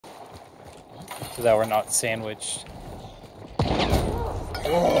so that we're not sandwiched.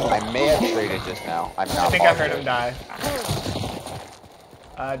 I may have traded just now. I'm not. I think I heard him die.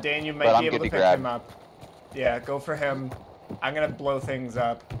 Dan, you might be able to pick him up. Yeah, go for him. I'm gonna blow things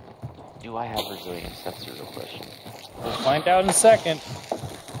up. Do I have resilience? That's the real question. We'll find out in a second.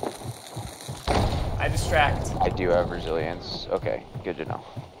 I distract. I do have resilience. Okay, good to know.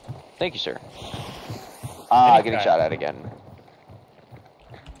 Thank you, sir. Getting shot at again.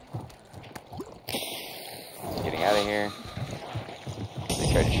 Getting out of here.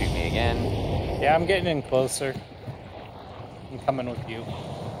 They tried to shoot me again. Yeah, I'm getting in closer. I'm coming with you.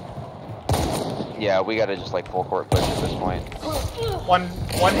 Yeah, we gotta just like full court push at this point. One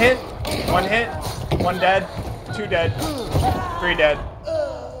hit, one dead, 2 dead, 3 dead.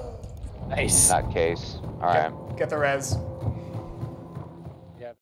 Nice. In that case. Alright. Get the res.